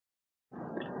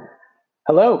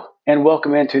Hello, and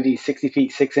welcome into the 60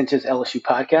 Feet 6 Inches LSU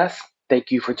podcast. Thank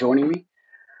you for joining me.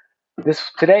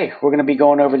 Today, we're going to be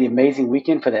going over the amazing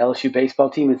weekend for the LSU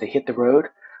baseball team as they hit the road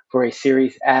for a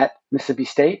series at Mississippi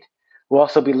State. We'll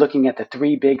also be looking at the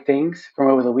three big things from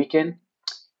over the weekend.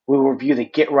 We will review the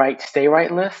Get Right, Stay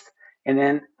Right list, and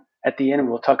then at the end,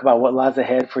 we'll talk about what lies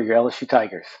ahead for your LSU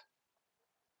Tigers.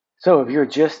 So, if you're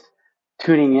just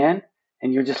tuning in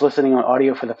and you're just listening on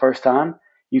audio for the first time,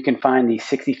 you can find the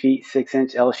 60 Feet 6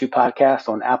 Inch LSU podcast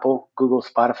on Apple, Google,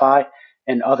 Spotify,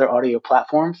 and other audio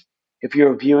platforms. If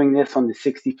you're viewing this on the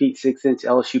 60 Feet 6 Inch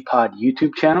LSU Pod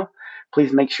YouTube channel,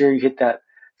 please make sure you hit that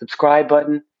subscribe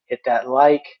button, hit that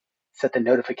like, set the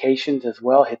notifications as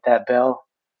well, hit that bell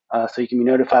so you can be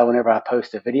notified whenever I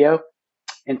post a video.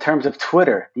 In terms of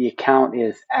Twitter, the account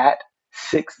is at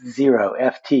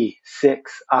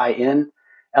 60FT6IN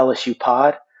LSU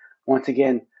Pod. Once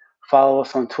again, follow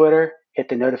us on Twitter, hit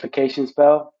the notifications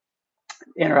bell,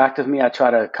 interact with me. I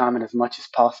try to comment as much as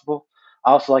possible.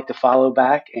 I also like to follow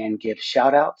back and give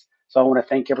shout outs. So I want to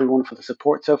thank everyone for the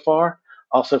support so far,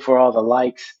 also for all the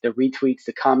likes, the retweets,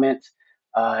 the comments.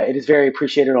 It is very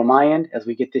appreciated on my end as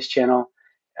we get this channel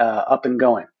up and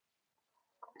going.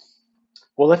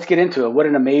 Well, let's get into it. What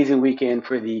an amazing weekend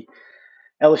for the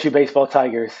LSU baseball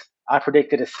Tigers. I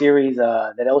predicted a series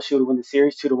that LSU would win the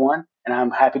series 2-1, and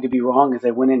I'm happy to be wrong as they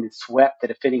went in and swept the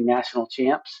defending national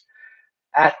champs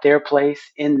at their place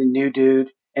in the new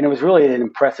dude, and it was really an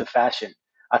impressive fashion.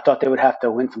 I thought they would have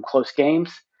to win some close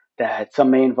games that some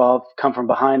may involve come from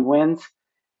behind wins,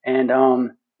 and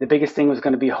the biggest thing was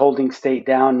going to be holding State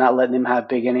down, not letting them have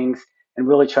big innings, and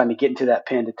really trying to get into that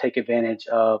pen to take advantage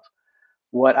of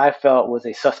what I felt was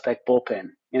a suspect bullpen.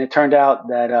 And it turned out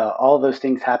that all of those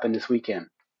things happened this weekend.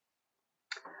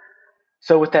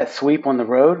 So with that sweep on the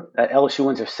road, that LSU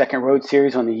wins their second road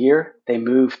series on the year. They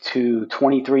move to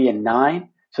 23-9,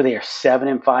 so they are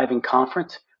 7-5 in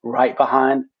conference, right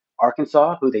behind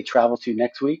Arkansas, who they travel to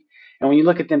next week. And when you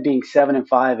look at them being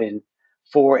 7-5 in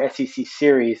 4 SEC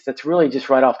series, that's really just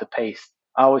right off the pace.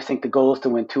 I always think the goal is to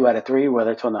win 2 out of 3,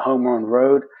 whether it's on the home or on the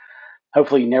road.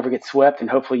 Hopefully you never get swept, and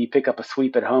hopefully you pick up a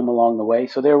sweep at home along the way.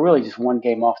 So they're really just one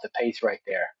game off the pace right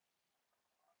there.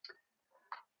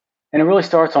 And it really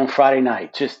starts on Friday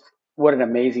night. Just what an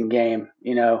amazing game,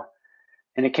 And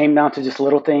it came down to just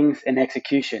little things and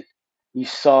execution. You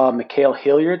saw Mikhail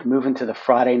Hilliard move into the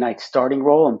Friday night starting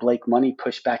role and Blake Money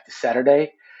pushed back to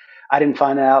Saturday. I didn't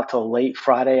find that out till late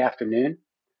Friday afternoon.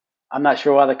 I'm not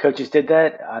sure why the coaches did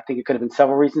that. I think it could have been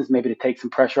several reasons, maybe to take some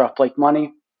pressure off Blake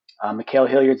Money. Mikhail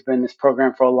Hilliard's been in this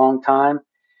program for a long time.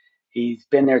 He's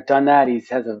been there, done that. He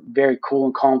has a very cool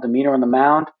and calm demeanor on the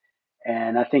mound.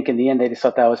 And I think in the end, they just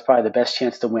thought that was probably the best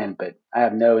chance to win, but I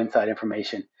have no inside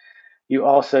information. You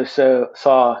also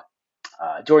saw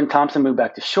Jordan Thompson move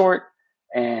back to short,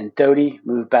 and Doty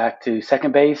moved back to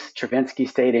second base. Travinsky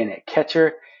stayed in at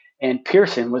catcher, and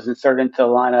Pearson was inserted into the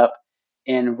lineup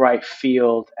in right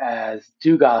field as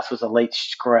Dugas was a late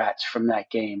scratch from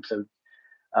that game. So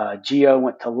Gio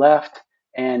went to left,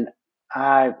 and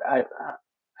I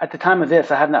at the time of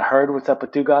this, I have not heard what's up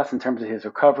with Dugas in terms of his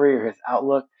recovery or his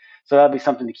outlook. So that'll be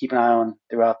something to keep an eye on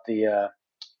throughout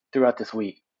this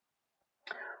week.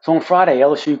 So on Friday,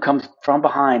 LSU comes from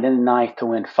behind in the ninth to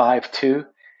win 5-2.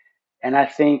 And I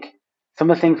think some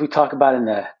of the things we talk about in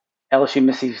the LSU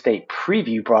Mississippi State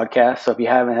preview broadcast, so if you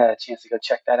haven't had a chance to go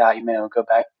check that out, you may want to go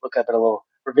back, look up at a little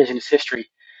revisionist history.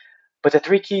 But the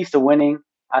three keys to winning,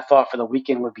 I thought, for the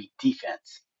weekend would be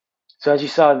defense. So as you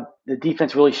saw, the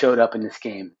defense really showed up in this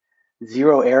game.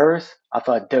 0 errors. I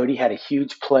thought Doty had a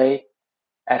huge play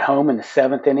at home in the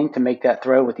 7th inning to make that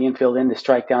throw with the infield in to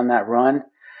strike down that run.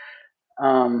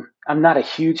 I'm not a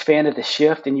huge fan of the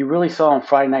shift, and you really saw on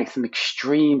Friday night some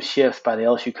extreme shifts by the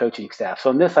LSU coaching staff. So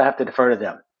in this, I have to defer to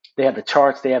them. They have the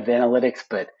charts, they have the analytics,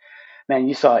 but man,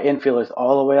 you saw infielders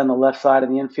all the way on the left side of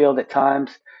the infield at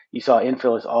times. You saw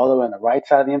infielders all the way on the right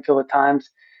side of the infield at times.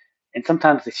 And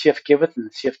sometimes the shift giveth and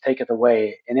the shift taketh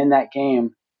away. And in that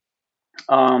game,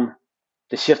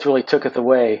 the shift really tooketh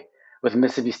away with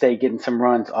Mississippi State getting some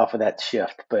runs off of that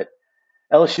shift. But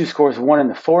LSU scores 1 in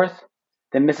the 4th.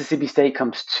 Then Mississippi State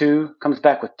comes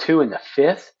back with 2 in the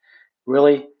 5th.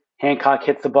 Really, Hancock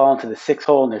hits the ball into the 6th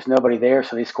hole and there's nobody there,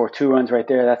 so they score 2 runs right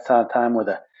there. That's the time where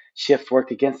the shift worked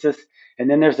against us. And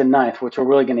then there's the 9th, which we're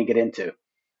really going to get into.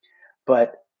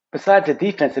 But besides the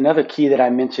defense, another key that I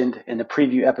mentioned in the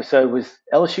preview episode was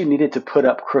LSU needed to put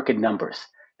up crooked numbers.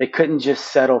 They couldn't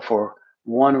just settle for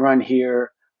 1 run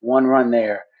here, 1 run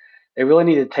there. They really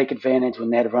needed to take advantage when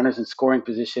they had runners in scoring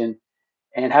position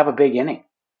and have a big inning.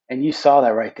 And you saw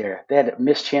that right there. They had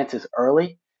missed chances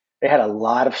early. They had a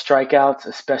lot of strikeouts,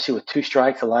 especially with 2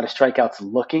 strikes, a lot of strikeouts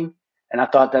looking And I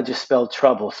thought that just spelled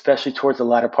trouble, especially towards the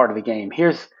latter part of the game.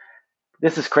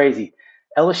 This is crazy.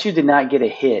 LSU did not get a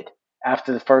hit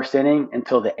after the first inning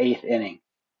until the eighth inning,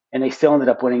 and they still ended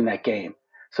up winning that game.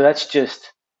 So that's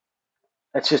just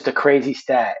a crazy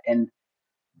stat. And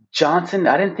Johnson,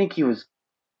 I didn't think he was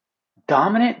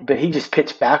dominant, but he just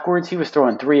pitched backwards. He was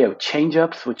throwing 3-0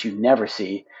 changeups, which you never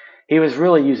see. He was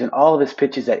really using all of his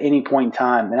pitches at any point in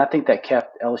time, and I think that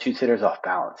kept LSU's hitters off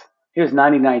balance. He was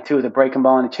 99-2 with a breaking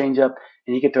ball and a changeup,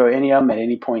 and he could throw any of them at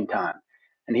any point in time.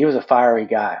 And he was a fiery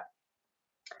guy.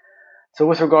 So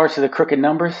with regards to the crooked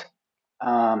numbers,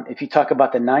 if you talk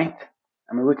about the ninth,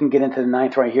 I mean, we can get into the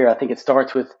ninth right here. I think it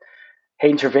starts with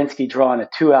Hayden Travinski drawing a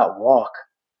 2-out walk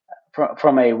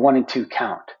from a 1-2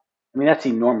 count. I mean, that's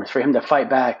enormous for him to fight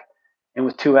back and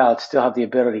with 2 outs still have the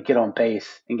ability to get on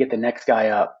base and get the next guy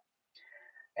up.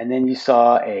 And then you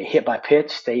saw a hit by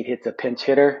pitch. State hits a pinch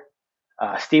hitter.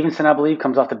 Stevenson, I believe,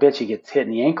 comes off the pitch. He gets hit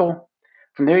in the ankle.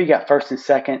 From there, you got first and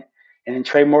second. And then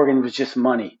Trey Morgan was just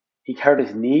money. He hurt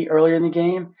his knee earlier in the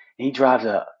game, and he drives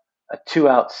a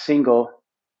 2-out single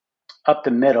up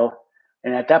the middle.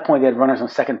 And at that point, they had runners on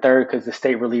second, third because the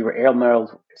state reliever airmailed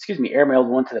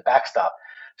one to the backstop.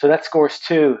 So that scores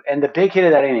 2. And the big hit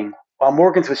of that inning, while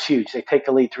Morgan's was huge, they take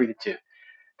the lead 3-2.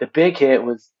 The big hit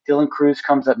was Dylan Cruz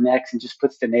comes up next and just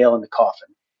puts the nail in the coffin.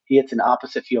 He hits an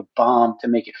opposite field bomb to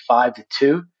make it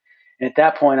 5-2. And at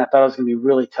that point, I thought it was going to be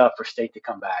really tough for State to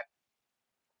come back.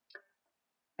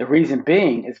 The reason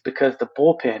being is because the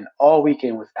bullpen all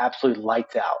weekend was absolutely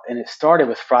lights out, and it started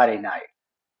with Friday night.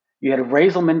 You had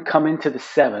Raiselman come into the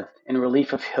 7th in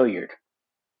relief of Hilliard,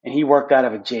 and he worked out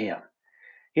of a jam.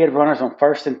 He had runners on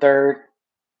first and third.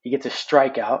 He gets a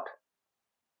strikeout.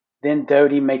 Then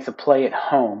Doty makes a play at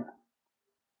home.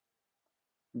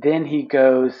 Then he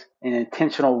goes an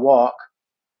intentional walk,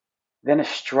 then a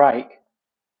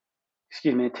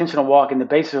intentional walk, and the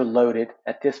bases are loaded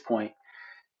at this point.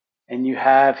 And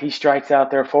he strikes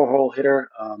out their 4-hole hitter,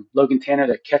 Logan Tanner,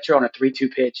 the catcher, on a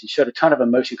 3-2 pitch, and showed a ton of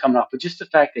emotion coming off. But just the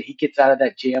fact that he gets out of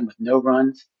that jam with no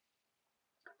runs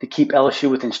to keep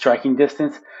LSU within striking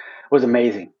distance was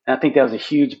amazing. And I think that was a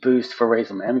huge boost for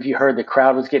Raiselman. I mean, if you heard the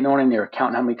crowd was getting on him, they were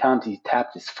counting how many times he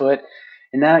tapped his foot.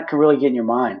 And that can really get in your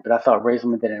mind. But I thought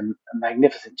Raiselman did a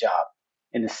magnificent job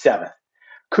in the 7th.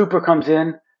 Cooper comes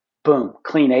in, boom,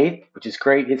 clean 8th, which is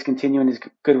great. He's continuing his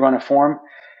good run of form.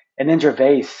 And then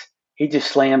Gervais, he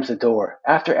just slams the door.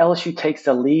 After LSU takes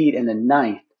the lead in the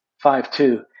 9th,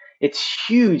 5-2, it's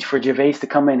huge for Gervais to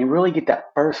come in and really get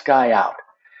that first guy out.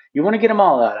 You want to get them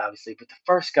all out, obviously, but the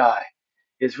first guy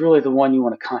is really the one you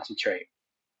want to concentrate.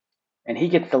 And he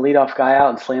gets the leadoff guy out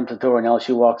and slams the door, and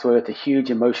LSU walks away with a huge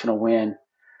emotional win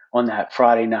on that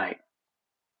Friday night.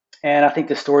 And I think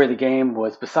the story of the game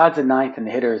was, besides the 9th and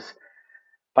the hitters,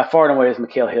 by far and away was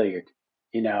McHale Hilliard.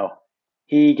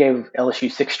 He gave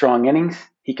LSU 6 strong innings.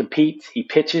 He competes. He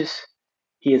pitches.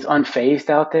 He is unfazed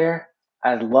out there.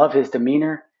 I love his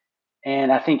demeanor.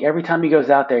 And I think every time he goes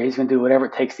out there, he's going to do whatever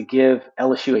it takes to give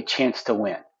LSU a chance to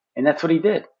win. And that's what he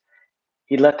did.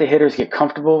 He let the hitters get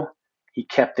comfortable. He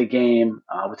kept the game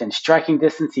within striking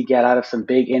distance. He got out of some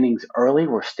big innings early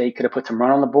where State could have put some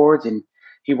run on the boards, and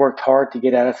he worked hard to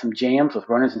get out of some jams with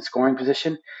runners in scoring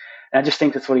position. And I just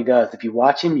think that's what he does. If you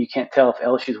watch him, you can't tell if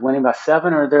LSU is winning by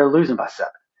 7 or they're losing by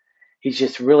 7. He's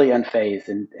just really unfazed,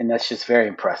 and that's just very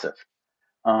impressive.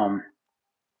 I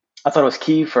thought it was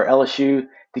key for LSU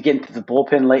to get into the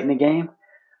bullpen late in the game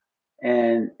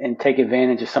and take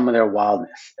advantage of some of their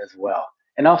wildness as well.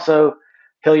 And also,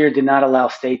 Hilliard did not allow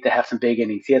State to have some big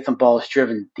innings. He had some balls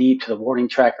driven deep to the warning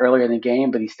track earlier in the game,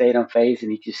 but he stayed unfazed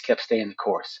and he just kept staying the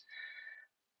course.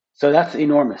 So that's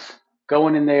enormous.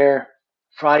 Going in there,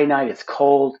 Friday night, it's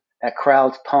cold. That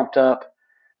crowd's pumped up.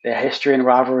 The history and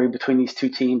rivalry between these two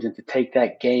teams, and to take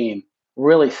that game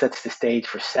really sets the stage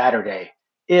for Saturday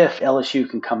if LSU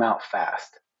can come out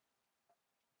fast.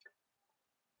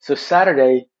 So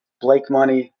Saturday, Blake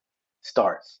Money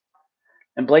starts.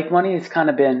 And Blake Money has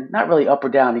kind of been not really up or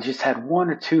down. He's just had 1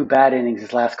 or 2 bad innings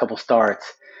his last couple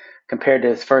starts compared to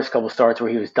his first couple starts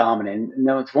where he was dominant.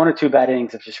 No, it's 1 or 2 bad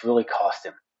innings that just really cost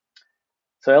him.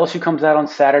 So LSU comes out on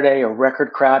Saturday, a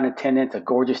record crowd in attendance, a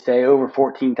gorgeous day, over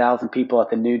 14,000 people at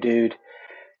the New Dude.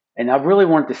 And I really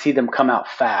wanted to see them come out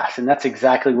fast, and that's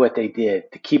exactly what they did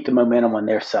to keep the momentum on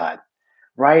their side.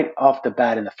 Right off the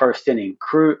bat in the first inning,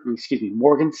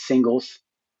 Morgan singles,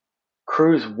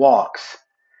 Cruz walks,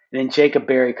 and then Jacob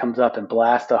Berry comes up and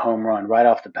blasts a home run right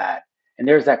off the bat. And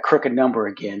there's that crooked number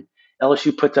again.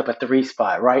 LSU puts up a 3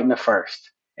 spot right in the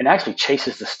first and actually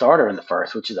chases the starter in the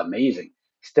first, which is amazing.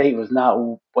 State was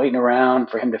not waiting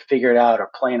around for him to figure it out or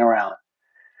playing around.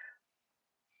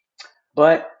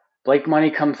 But Blake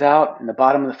Money comes out in the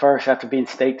bottom of the first after being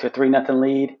staked to a 3-0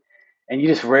 lead, and you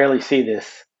just rarely see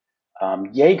this.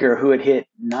 Yeager, who had hit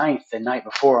ninth the night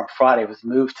before on Friday, was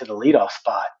moved to the leadoff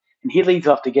spot, and he leads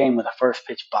off the game with a first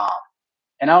pitch bomb.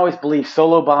 And I always believe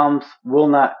solo bombs will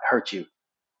not hurt you.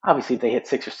 Obviously, if they hit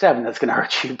 6 or 7, that's going to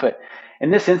hurt you. But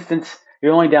in this instance,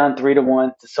 you're only down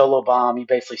 3-1. It's a solo bomb. You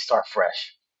basically start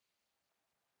fresh.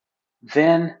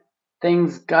 Then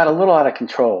things got a little out of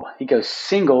control. He goes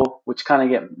single, which got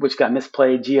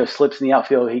misplayed. Gio slips in the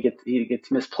outfield. He gets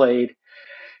misplayed.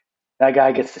 That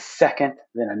guy gets the second.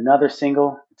 Then another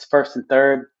single. It's first and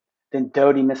third. Then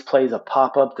Doty misplays a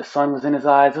pop up. The sun was in his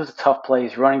eyes. It was a tough play.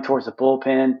 He's running towards the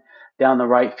bullpen down the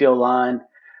right field line.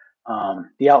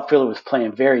 The outfielder was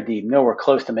playing very deep, nowhere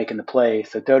close to making the play.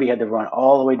 So Doty had to run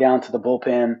all the way down to the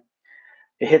bullpen.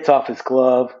 It hits off his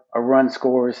glove. A run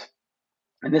scores.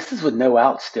 And this is with no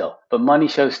out still. But Money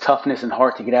shows toughness and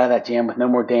heart to get out of that jam with no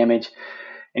more damage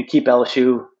and keep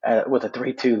LSU with a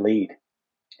 3-2 lead.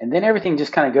 And then everything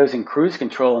just kind of goes in cruise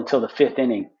control until the fifth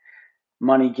inning.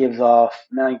 Money gives up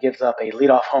a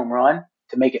leadoff home run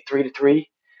to make it 3-3.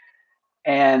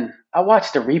 And I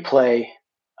watched the replay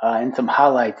and some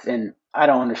highlights, and I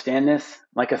don't understand this.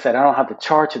 Like I said, I don't have the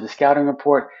charts or the scouting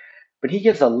report, but he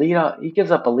gives up a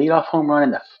leadoff home run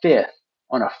in the fifth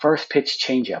on a first pitch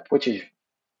changeup, which is,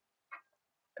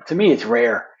 to me, it's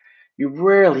rare. You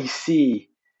rarely see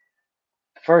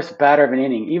the first batter of an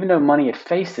inning, even though Money had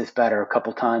faced this batter a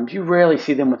couple times, you rarely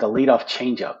see them with a leadoff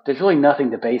changeup. There's really nothing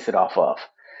to base it off of.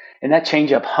 And that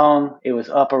changeup hung, it was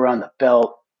up around the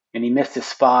belt, and he missed his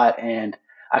spot. And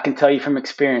I can tell you from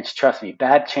experience, trust me,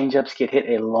 bad changeups get hit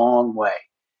a long way.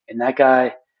 And that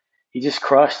guy, he just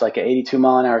crushed like an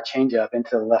 82-mile-an-hour changeup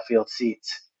into the left field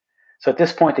seats. So at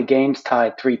this point, the game's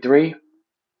tied 3-3.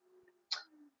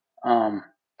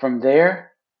 From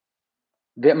there,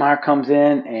 Vittmeyer comes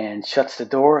in and shuts the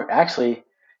door. Actually,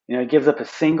 he gives up a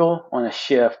single on a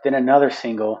shift, then another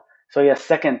single. So he has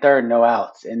second, third, no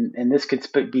outs. And this could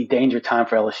be danger time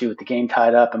for LSU with the game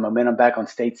tied up and momentum back on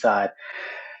stateside.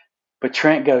 But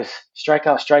Trent goes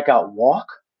strikeout, walk.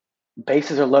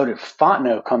 Bases are loaded.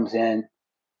 Fontenot comes in,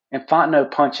 and Fontenot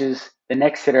punches the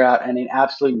next hitter out and an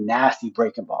absolutely nasty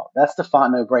breaking ball. That's the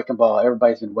Fontenot breaking ball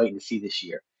everybody's been waiting to see this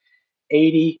year.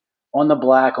 80 on the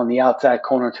black on the outside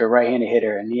corner to a right-handed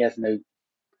hitter, and he has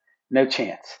no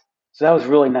chance. So that was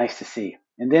really nice to see.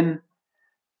 And then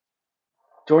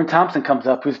Jordan Thompson comes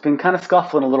up, who's been kind of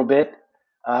scuffling a little bit,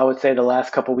 I would say the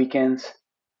last couple weekends.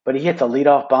 But he hits a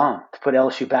leadoff bomb to put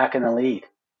LSU back in the lead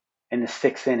in the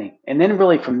sixth inning. And then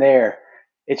really from there,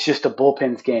 it's just a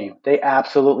bullpen's game. They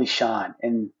absolutely shine.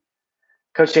 And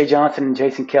Coach Jay Johnson and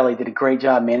Jason Kelly did a great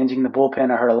job managing the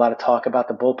bullpen. I heard a lot of talk about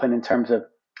the bullpen in terms of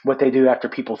what they do after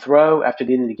people throw, after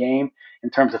the end of the game, in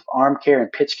terms of arm care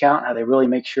and pitch count, how they really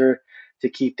make sure to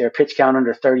keep their pitch count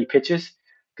under 30 pitches,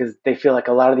 because they feel like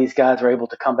a lot of these guys are able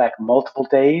to come back multiple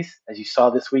days, as you saw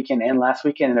this weekend and last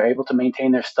weekend, and they're able to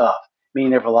maintain their stuff,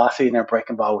 meaning their velocity and their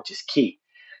breaking ball, which is key.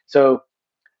 So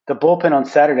the bullpen on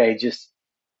Saturday just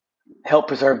helped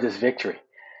preserve this victory.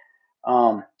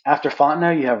 After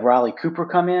Fontenot, you have Riley Cooper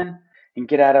come in and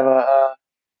get out of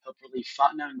help relieve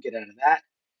Fontenot and get out of that.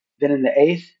 Then in the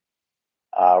eighth,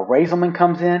 Raiselman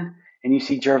comes in, and you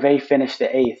see Gervais finish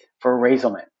the eighth for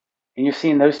Raiselman. And you're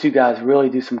seeing those two guys really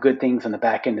do some good things on the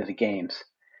back end of the games.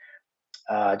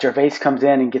 Gervais comes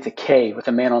in and gets a K with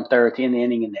a man on third to end the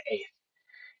inning in the eighth.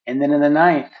 And then in the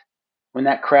ninth, when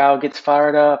that crowd gets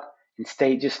fired up and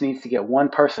State just needs to get one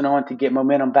person on to get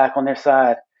momentum back on their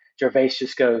side, Gervais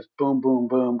just goes boom, boom,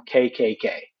 boom, K, K,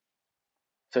 K.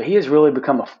 So he has really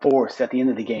become a force at the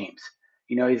end of the games.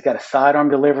 He's got a sidearm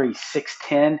delivery. He's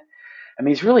 6'10". I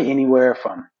mean, he's really anywhere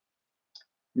from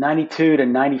 92 to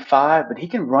 95, but he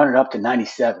can run it up to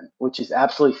 97, which is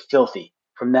absolutely filthy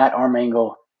from that arm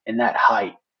angle and that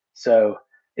height. So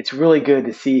it's really good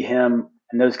to see him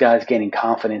and those guys gaining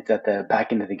confidence at the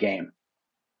back end of the game.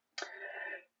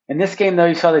 In this game, though,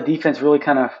 you saw the defense really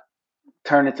kind of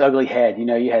turn its ugly head.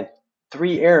 You had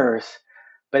 3 errors,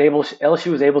 but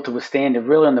LSU was able to withstand it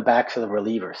really on the backs of the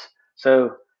relievers.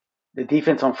 So the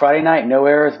defense on Friday night, no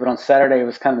errors, but on Saturday it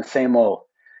was kind of the same old.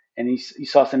 And you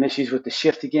saw some issues with the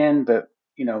shift again, but,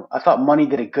 I thought Money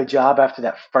did a good job after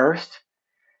that first.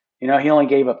 He only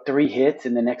gave up 3 hits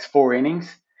in the next 4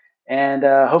 innings, and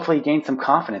hopefully he gained some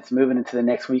confidence moving into the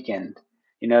next weekend.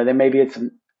 There may be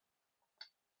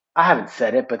I haven't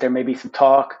said it, but there may be some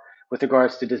talk with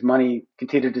regards to does Money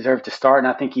continue to deserve to start, and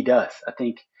I think he does. I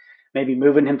think maybe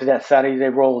moving him to that Saturday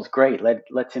role is great.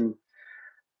 Lets him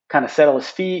kind of settle his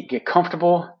feet, get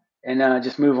comfortable, and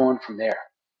just move on from there.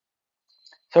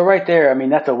 So right there, I mean,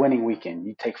 that's a winning weekend.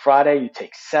 You take Friday, you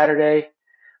take Saturday,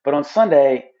 but on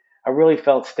Sunday, I really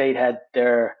felt State had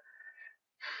their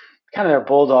kind of their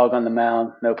bulldog on the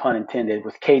mound, no pun intended,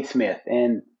 with Cade Smith.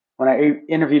 And when I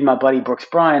interviewed my buddy Brooks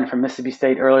Bryan from Mississippi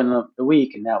State earlier in the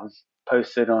week, and that was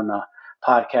posted on the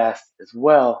podcast as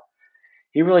well,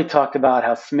 he really talked about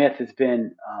how Smith has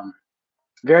been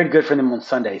very good for them on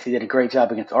Sundays. He did a great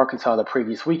job against Arkansas the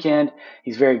previous weekend.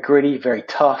 He's very gritty, very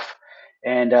tough,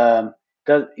 and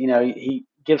he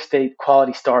gives State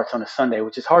quality starts on a Sunday,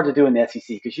 which is hard to do in the SEC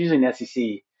because usually in the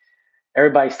SEC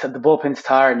the bullpen's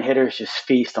tired and hitters just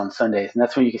feast on Sundays, and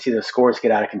that's when you can see the scores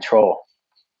get out of control.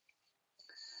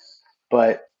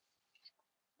 But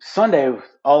Sunday was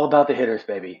all about the hitters,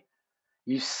 baby.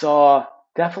 You saw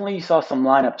some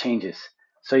lineup changes.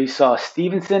 So you saw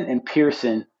Stevenson and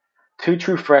Pearson, two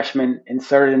true freshmen,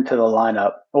 inserted into the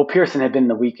lineup. Well, Pearson had been in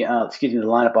the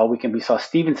lineup all weekend. We saw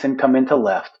Stevenson come into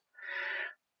left.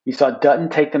 You saw Dutton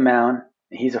take the mound.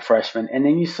 He's a freshman. And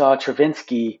then you saw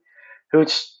Travinsky, who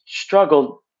had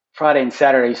struggled Friday and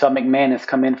Saturday. You saw McManus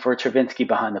come in for Travinsky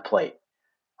behind the plate.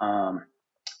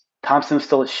 Thompson was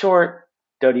still at short.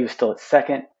 Doty was still at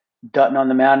second. Dutton on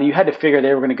the mound. And you had to figure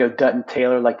they were going to go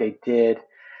Dutton-Taylor like they did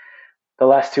the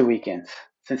last 2 weekends,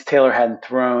 since Taylor hadn't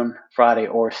thrown Friday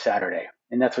or Saturday.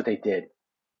 And that's what they did.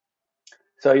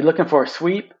 So you're looking for a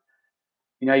sweep.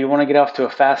 You want to get off to a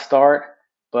fast start,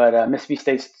 but Mississippi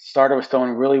State's starter was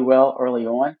throwing really well early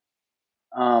on.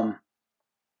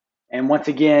 And once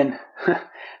again,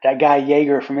 that guy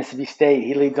Yeager from Mississippi State,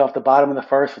 he leads off the bottom of the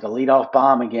first with a leadoff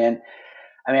bomb again.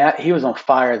 I mean, he was on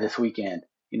fire this weekend.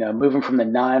 Moving from the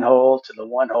 9-hole to the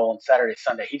 1-hole on Saturday,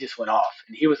 Sunday, he just went off.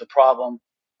 And he was a problem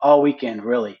all weekend,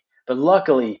 really. But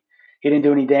luckily, he didn't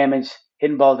do any damage,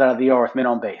 hitting balls out of the yard with men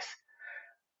on base.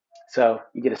 So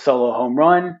you get a solo home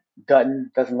run.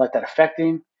 Dutton doesn't let that affect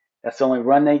him. That's the only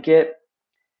run they get.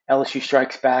 LSU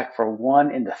strikes back for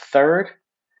 1 in the 3rd.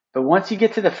 But once you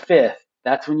get to the 5th,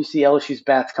 that's when you see LSU's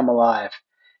bats come alive.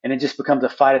 And it just becomes a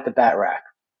fight at the bat rack.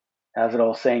 That was an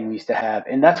old saying we used to have.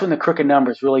 And that's when the crooked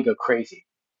numbers really go crazy.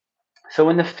 So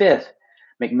in the 5th,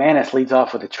 McManus leads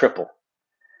off with a triple.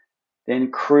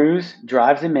 Then Cruz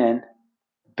drives him in.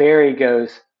 Barry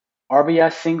goes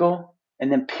RBI single.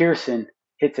 And then Pearson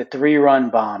hits a 3-run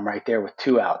bomb right there with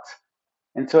 2 outs.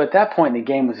 And so at that point, the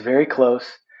game was very close.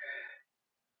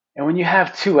 And when you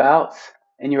have 2 outs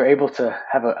and you're able to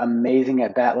have an amazing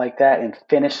at-bat like that and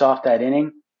finish off that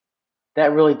inning,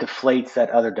 that really deflates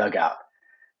that other dugout.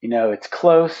 It's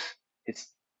close. It's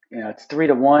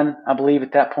 3-1, I believe,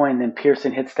 at that point. And then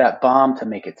Pearson hits that bomb to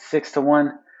make it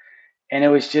 6-1. And it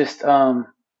was just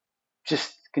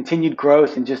continued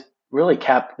growth and just really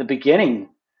capped the beginning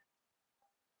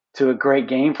to a great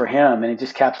game for him. And it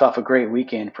just caps off a great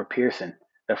weekend for Pearson,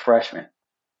 the freshman.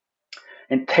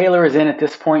 And Taylor is in at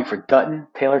this point for Dutton.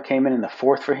 Taylor came in the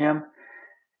 4th for him.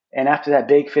 And after that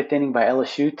big 5th inning by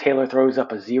LSU, Taylor throws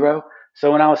up a 0.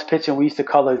 So when I was pitching, we used to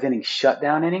call those innings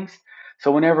shutdown innings.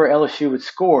 So whenever LSU would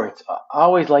score, I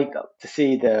always like to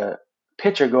see the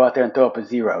pitcher go out there and throw up a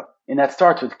 0. And that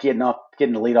starts with getting the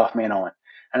leadoff man on.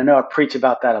 And I know I preach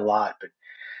about that a lot, but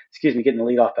getting the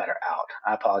leadoff batter out.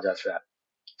 I apologize for that.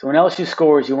 So when LSU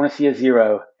scores, you want to see a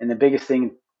 0. And the biggest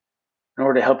thing in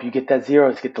order to help you get that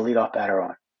 0 is get the leadoff batter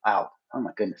out. Oh,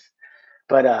 my goodness.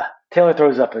 But Taylor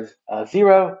throws up a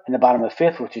 0 in the bottom of the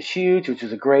 5th, which is huge, which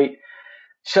was a great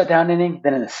shutdown inning.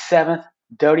 Then in the 7th,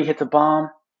 Doty hits a bomb.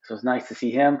 So it's nice to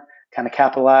see him kind of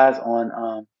capitalize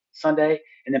on Sunday.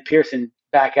 And then Pearson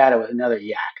back at it with another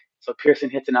yak. So Pearson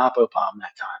hits an oppo bomb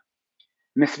that time.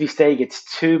 Mississippi State gets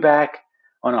 2 back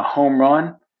on a home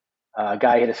run. A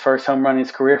guy hit his first home run in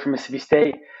his career for Mississippi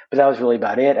State. But that was really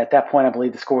about it. At that point, I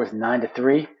believe the score was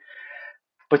 9-3.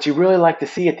 But you really like to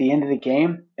see at the end of the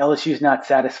game, LSU's not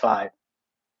satisfied.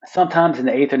 Sometimes in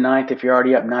the 8th or 9th, if you're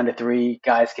already up 9-3,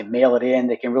 guys can mail it in.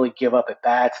 They can really give up at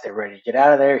bats. They're ready to get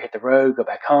out of there, hit the road, go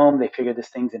back home. They figure this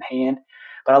thing's in hand.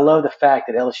 But I love the fact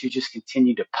that LSU just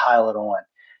continued to pile it on.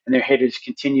 And their hitters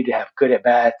continue to have good at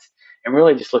bats and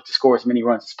really just look to score as many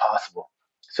runs as possible.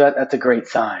 So that's a great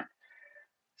sign.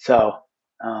 So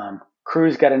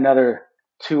Cruz got another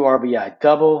 2 RBI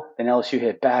double. Then LSU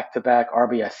hit back-to-back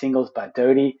RBI singles by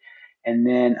Doty. And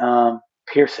then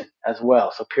Pearson as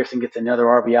well. So Pearson gets another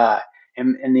RBI.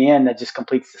 And in the end, that just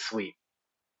completes the sweep.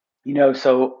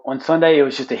 So on Sunday, it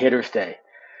was just a hitter's day.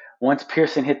 Once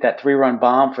Pearson hit that 3-run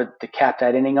bomb to cap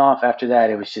that inning off, after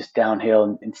that, it was just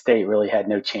downhill, and State really had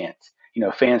no chance.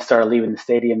 Fans started leaving the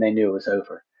stadium. They knew it was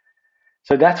over.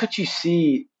 So that's what you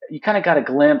see. You kind of got a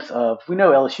glimpse of, we know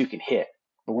LSU can hit,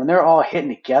 but when they're all hitting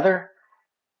together,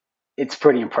 it's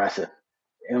pretty impressive.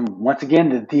 And once again,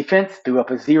 the defense threw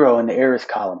up a 0 in the errors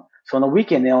column. So on the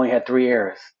weekend, they only had 3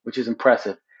 errors, which is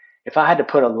impressive. If I had to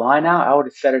put a line out, I would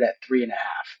have set it at 3.5.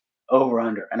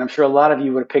 over-under. And I'm sure a lot of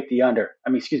you would have picked the under.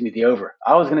 The over.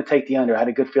 I was going to take the under. I had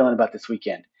a good feeling about this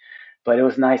weekend. But it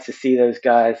was nice to see those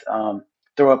guys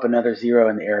throw up another 0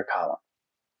 in the error column.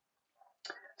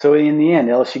 So in the end,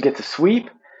 LSU gets a sweep,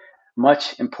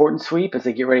 much important sweep as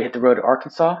they get ready to hit the road to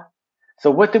Arkansas. So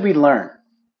what did we learn?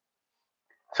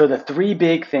 So the 3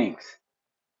 big things.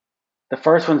 The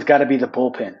first one's got to be the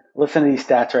bullpen. Listen to these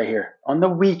stats right here. On the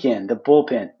weekend, the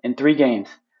bullpen in 3 games,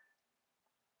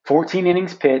 14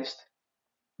 innings pitched,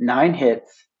 9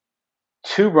 hits,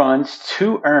 2 runs,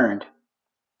 2 earned,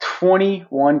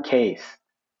 21 Ks.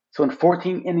 So in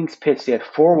 14 innings pitched, they had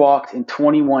 4 walks in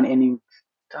 21 innings.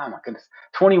 Oh my goodness,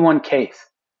 21 Ks.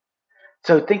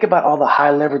 So think about all the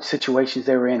high leverage situations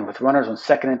they were in with runners on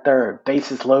second and third,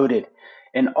 bases loaded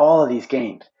in all of these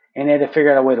games. And they had to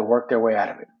figure out a way to work their way out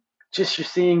of it. Just you're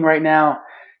seeing right now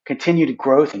continued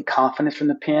growth and confidence from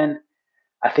the pen.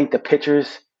 I think the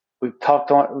pitchers, we've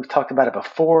talked about it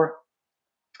before.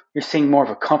 You're seeing more of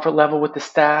a comfort level with the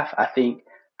staff. I think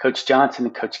Coach Johnson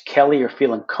and Coach Kelly are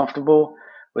feeling comfortable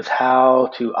with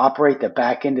how to operate the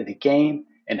back end of the game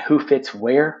and who fits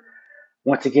where.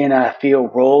 Once again, I feel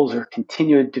roles are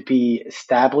continuing to be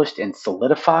established and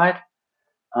solidified.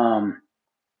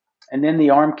 And then the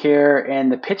arm care and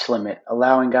the pitch limit,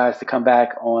 allowing guys to come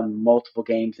back on multiple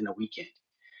games in a weekend.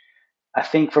 I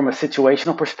think from a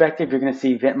situational perspective, you're going to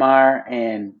see Ventmeyer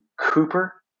and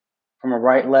Cooper from a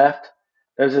right-left.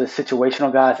 Those are the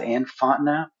situational guys and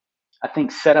Fontenot. I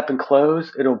think set up and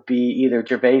close, it'll be either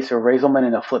Gervais or Razelman,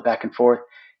 and they'll flip back and forth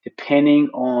depending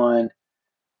on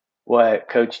what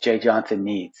Coach Jay Johnson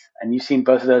needs. And you've seen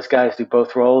both of those guys do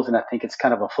both roles, and I think it's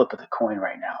kind of a flip of the coin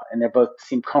right now. And they both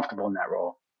seem comfortable in that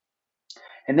role.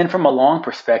 And then from a long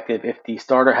perspective, if the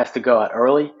starter has to go out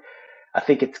early, I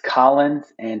think it's Collins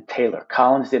and Taylor.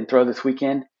 Collins didn't throw this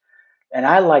weekend, and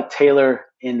I like Taylor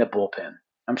in the bullpen.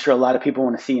 I'm sure a lot of people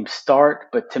want to see him start,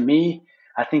 but to me,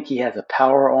 I think he has a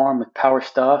power arm with power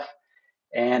stuff,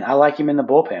 and I like him in the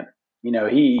bullpen.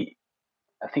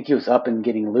 I think he was up and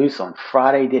getting loose on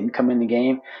Friday, didn't come in the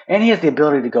game, and he has the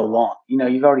ability to go long.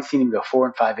 You've already seen him go 4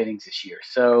 and 5 innings this year.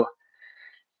 So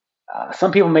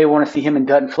some people may want to see him and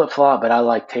Dutton flip-flop, but I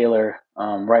like Taylor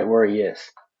right where he is.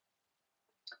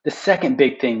 The second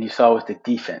big thing you saw was the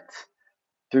defense.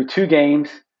 Through 2 games,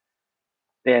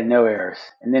 they had no errors.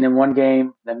 And then in one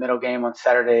game, the middle game on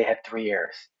Saturday, they had 3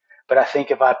 errors. But I think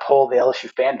if I poll the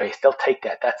LSU fan base, they'll take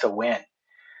that. That's a win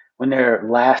when they're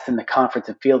last in the conference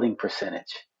in fielding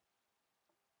percentage.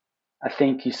 I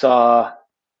think you saw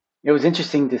 – it was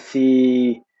interesting to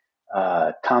see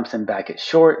Thompson back at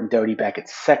short and Doty back at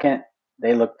second.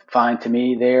 They looked fine to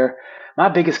me there. My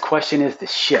biggest question is the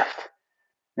shift.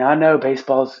 Now, I know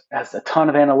baseball has a ton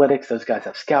of analytics. Those guys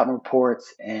have scouting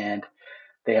reports and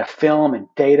they have film and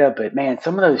data. But, man,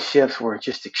 some of those shifts were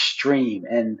just extreme.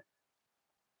 And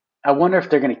I wonder if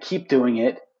they're going to keep doing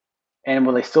it, and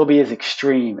will they still be as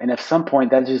extreme? And at some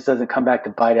point, that just doesn't come back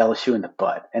to bite LSU in the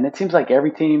butt. And it seems like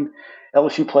every team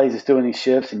LSU plays is doing these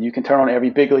shifts, and you can turn on every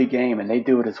big league game, and they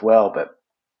do it as well. But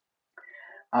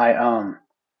I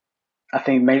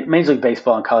think Major League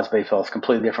Baseball and college baseball is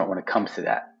completely different when it comes to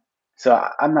that. So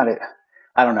I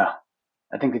don't know.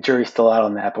 I think the jury's still out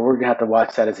on that, but we're going to have to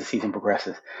watch that as the season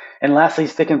progresses. And lastly,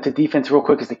 sticking to defense real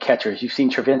quick is the catchers. You've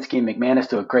seen Travinsky and McManus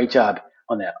do a great job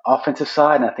on the offensive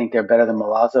side, and I think they're better than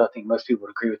Milazzo. I think most people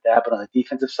would agree with that. But on the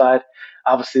defensive side,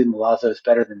 obviously Milazzo is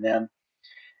better than them.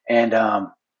 And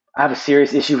I have a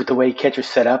serious issue with the way catchers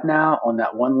set up now on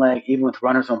that one leg, even with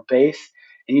runners on base.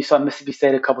 And you saw Mississippi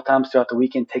State a couple times throughout the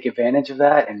weekend take advantage of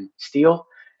that and steal.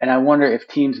 And I wonder if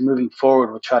teams moving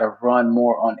forward will try to run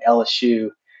more on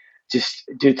LSU just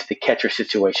due to the catcher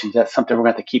situations. That's something we're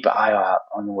going to have to keep an eye out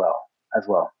on as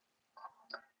well.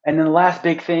 And then the last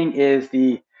big thing is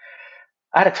I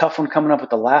had a tough one coming up with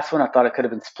the last one. I thought it could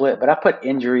have been split, but I put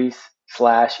injuries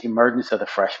 / emergence of the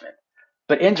freshmen.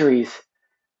 But injuries,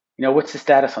 what's the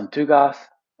status on Dugas?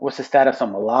 What's the status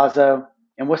on Milazzo?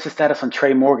 And what's the status on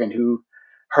Trey Morgan, who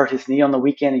hurt his knee on the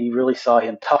weekend, and you really saw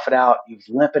him tough it out. He was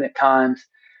limping at times.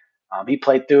 He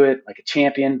played through it like a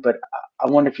champion, but I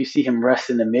wonder if you see him rest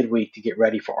in the midweek to get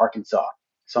ready for Arkansas.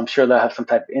 So I'm sure they'll have some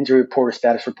type of injury report or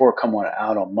status report come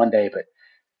out on Monday, but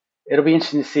it'll be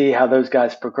interesting to see how those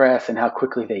guys progress and how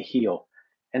quickly they heal.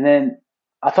 And then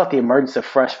I thought the emergence of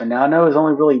freshmen. Now, I know it was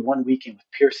only really one weekend with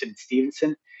Pearson and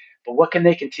Stevenson, but what can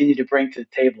they continue to bring to the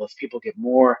table as people get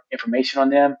more information on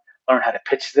them, learn how to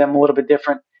pitch them a little bit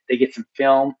different? They get some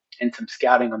film and some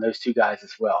scouting on those 2 guys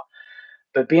as well.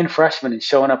 But being freshmen and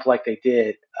showing up like they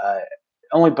did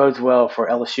only bodes well for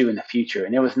LSU in the future.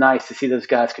 And it was nice to see those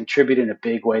guys contribute in a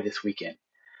big way this weekend.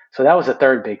 So that was the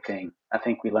third big thing I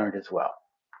think we learned as well.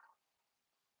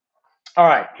 All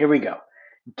right, here we go.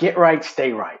 Get right,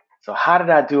 stay right. So how did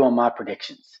I do on my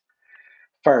predictions?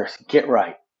 First, get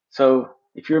right. So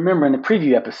if you remember in the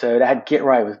preview episode, I had get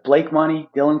right with Blake Money,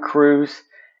 Dylan Cruz,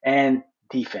 and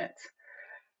defense.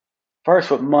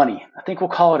 First with Money, I think we'll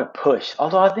call it a push.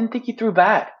 Although I didn't think he threw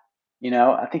bad.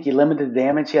 I think he limited the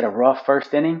damage. He had a rough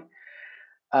first inning,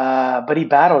 but he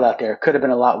battled out there. It could have been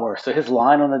a lot worse. So his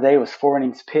line on the day was 4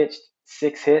 innings pitched,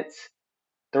 6 hits.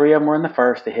 3 of them were in the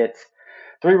first, the hits.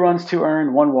 3 runs, 2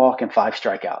 earned, 1 walk, and 5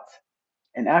 strikeouts.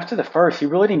 And after the first, he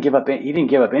really didn't give up. He didn't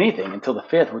give up anything until the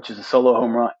fifth, which was a solo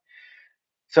home run.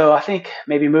 So I think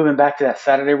maybe moving back to that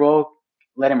Saturday role,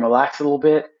 let him relax a little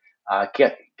bit,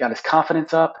 got his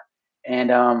confidence up,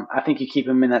 and I think you keep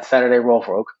him in that Saturday role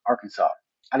for Arkansas.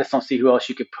 I just don't see who else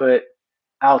you could put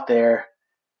out there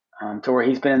to where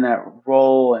he's been in that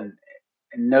role and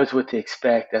knows what to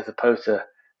expect, as opposed to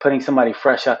putting somebody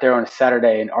fresh out there on a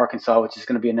Saturday in Arkansas, which is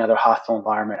going to be another hostile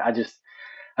environment.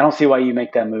 I don't see why you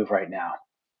make that move right now.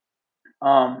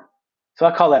 So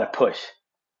I call that a push.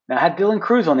 Now, I had Dylan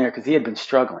Cruz on there because he had been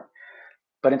struggling.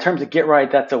 But in terms of get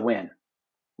right, that's a win.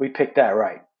 We picked that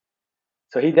right.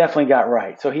 So he definitely got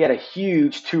right. So he had a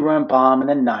huge 2-run bomb in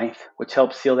the ninth, which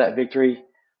helped seal that victory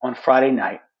on Friday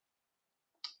night.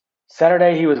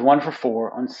 Saturday, he was 1 for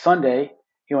 4. On Sunday,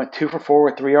 he went 2 for 4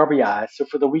 with 3 RBIs. So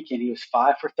for the weekend, he was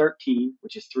 5 for 13,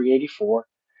 which is 384,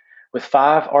 with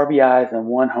 5 RBIs and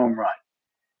 1 home run.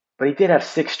 But he did have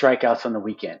 6 strikeouts on the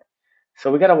weekend. So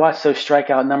we got to watch those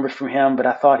strikeout numbers from him, but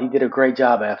I thought he did a great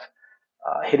job of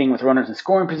hitting with runners in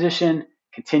scoring position,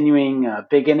 continuing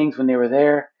big innings when they were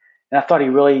there. And I thought he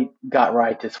really got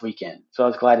right this weekend. So I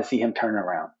was glad to see him turn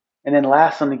around. And then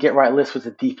last on the get right list was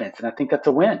the defense, and I think that's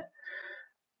a win.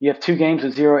 You have 2 games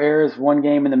with 0 errors, 1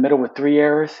 game in the middle with 3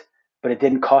 errors, but it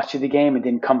didn't cost you the game. It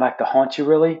didn't come back to haunt you,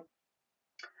 really.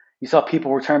 You saw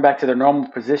people return back to their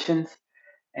normal positions.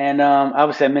 And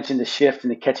obviously I mentioned the shift in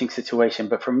the catching situation,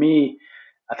 but for me,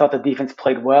 I thought the defense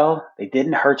played well. They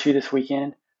didn't hurt you this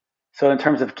weekend. So in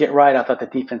terms of get right, I thought the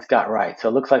defense got right. So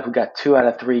it looks like we got 2 out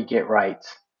of 3 get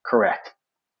rights correct.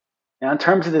 Now in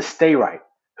terms of the stay right,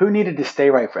 who needed to stay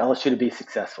right for LSU to be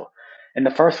successful? And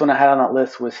the first one I had on that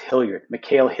list was Hilliard,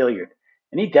 Mikhail Hilliard.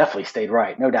 And he definitely stayed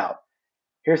right, no doubt.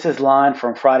 Here's his line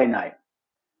from Friday night.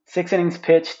 6 innings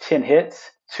pitched, 10 hits,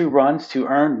 2 runs, 2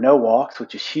 earned, no walks,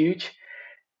 which is huge,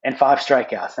 and 5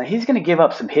 strikeouts. Now he's going to give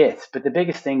up some hits, but the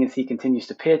biggest thing is he continues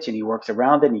to pitch and he works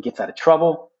around it and he gets out of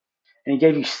trouble. And he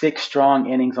gave you 6 strong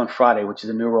innings on Friday, which is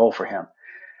a new role for him.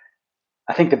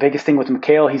 I think the biggest thing with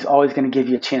Mikhail, he's always going to give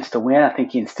you a chance to win. I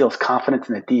think he instills confidence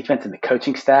in the defense and the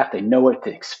coaching staff. They know what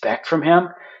to expect from him.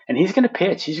 And he's going to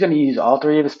pitch. He's going to use all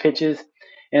 3 of his pitches.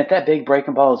 And if that big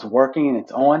breaking ball is working and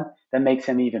it's on, that makes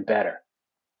him even better.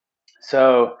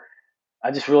 So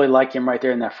I just really like him right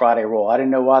there in that Friday role. I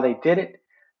didn't know why they did it,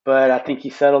 but I think he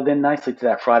settled in nicely to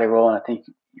that Friday role, and I think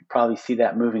you probably see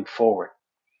that moving forward.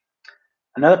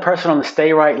 Another person on the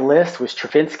stay right list was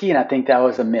Travinski, and I think that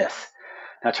was a miss.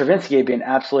 Now, Travinski had been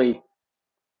absolutely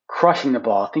crushing the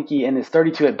ball. I think he, in his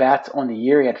 32 at-bats on the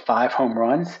year, he had 5 home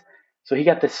runs. So he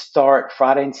got to start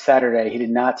Friday and Saturday. He did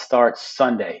not start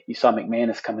Sunday. You saw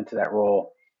McManus come into that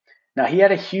role. Now, he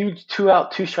had a huge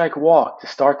 2-out, 2-strike walk to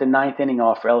start the 9th inning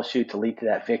off for LSU to lead to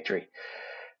that victory.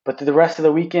 But through the rest of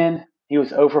the weekend, he was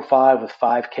 0 for 5 with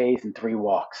 5 Ks and 3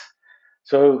 walks.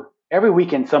 So every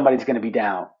weekend, somebody's going to be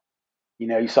down.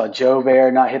 You saw Joe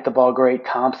Bear not hit the ball great.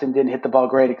 Thompson didn't hit the ball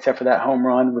great except for that home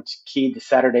run, which keyed the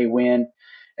Saturday win.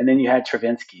 And then you had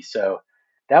Travinski. So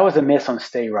that was a miss on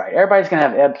stay right. Everybody's going to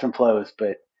have ebbs and flows,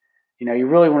 but, you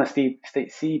really want to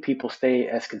see people stay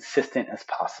as consistent as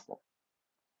possible.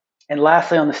 And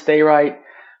lastly, on the stay right,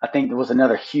 I think there was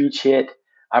another huge hit.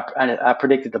 I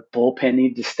predicted the bullpen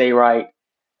needed to stay right.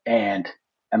 And,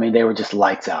 they were just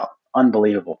lights out.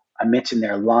 Unbelievable. I mentioned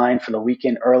their line for the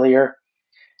weekend earlier.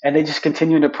 And they just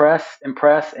continue to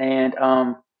impress. And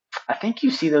I think you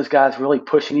see those guys really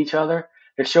pushing each other.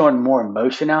 They're showing more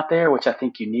emotion out there, which I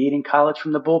think you need in college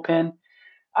from the bullpen.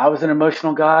 I was an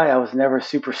emotional guy. I was never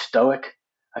super stoic.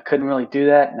 I couldn't really do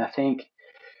that. And I think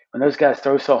when those guys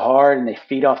throw so hard and they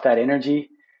feed off that energy,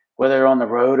 whether they're on the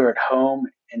road or at home,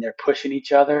 and they're pushing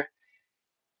each other,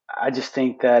 I just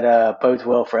think that bodes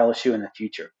well for LSU in the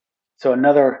future. So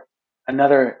another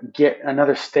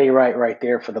stay right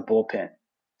there for the bullpen.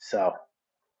 So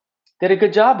did a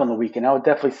good job on the weekend. I would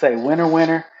definitely say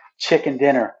winner, chicken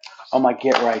dinner on my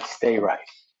get right, stay right.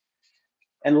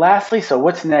 And lastly, so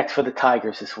what's next for the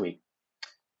Tigers this week?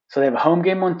 So they have a home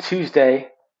game on Tuesday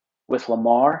with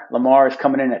Lamar. Lamar is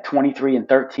coming in at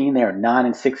 23-13. They are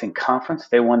 9-6 in conference.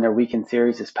 They won their weekend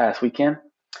series this past weekend.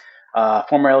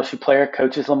 Former LSU player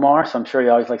coaches Lamar, so I'm sure he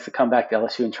always likes to come back to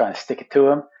LSU and try and stick it to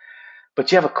him.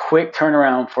 But you have a quick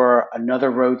turnaround for another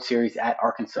road series at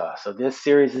Arkansas. So this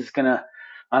series is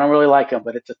I don't really like them,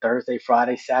 but it's a Thursday,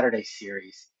 Friday, Saturday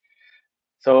series.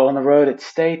 So on the road at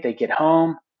State, they get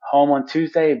home on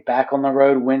Tuesday, back on the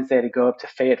road Wednesday to go up to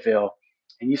Fayetteville.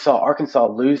 And you saw Arkansas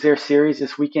lose their series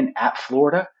this weekend at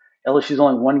Florida. LSU's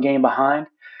only one game behind.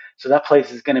 So that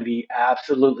place is going to be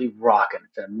absolutely rocking.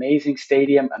 It's an amazing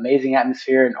stadium, amazing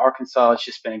atmosphere, and Arkansas has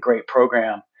just been a great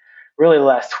program. Really, the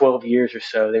last 12 years or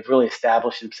so, they've really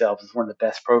established themselves as one of the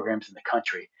best programs in the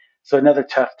country. So another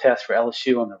tough test for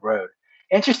LSU on the road.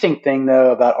 Interesting thing,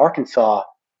 though, about Arkansas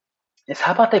is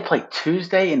how about they play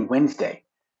Tuesday and Wednesday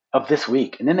of this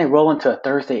week, and then they roll into a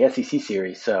Thursday SEC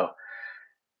series. So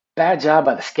bad job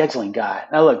by the scheduling guy.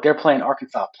 Now look, they're playing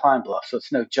Arkansas Pine Bluff, so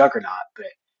it's no juggernaut, but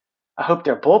I hope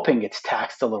their bullpen gets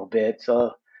taxed a little bit,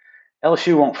 so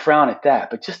LSU won't frown at that.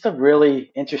 But just a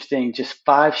really interesting, just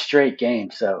 5 straight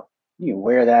games. So you can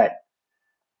wear that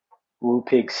Woo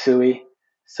Pig Suey.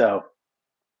 So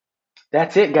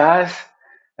that's it, guys.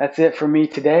 That's it for me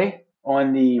today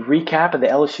on the recap of the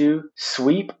LSU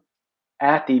sweep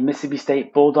at the Mississippi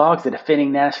State Bulldogs, the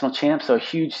defending national champs. So a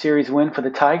huge series win for the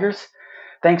Tigers.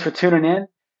 Thanks for tuning in.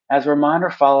 As a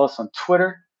reminder, follow us on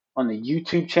Twitter, on the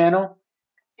YouTube channel.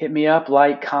 Hit me up,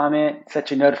 like, comment, set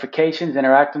your notifications,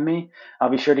 interact with me. I'll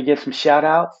be sure to give some shout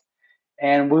outs.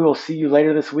 And we will see you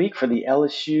later this week for the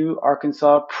LSU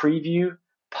Arkansas preview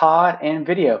pod and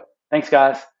video. Thanks,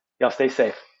 guys. Y'all stay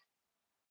safe.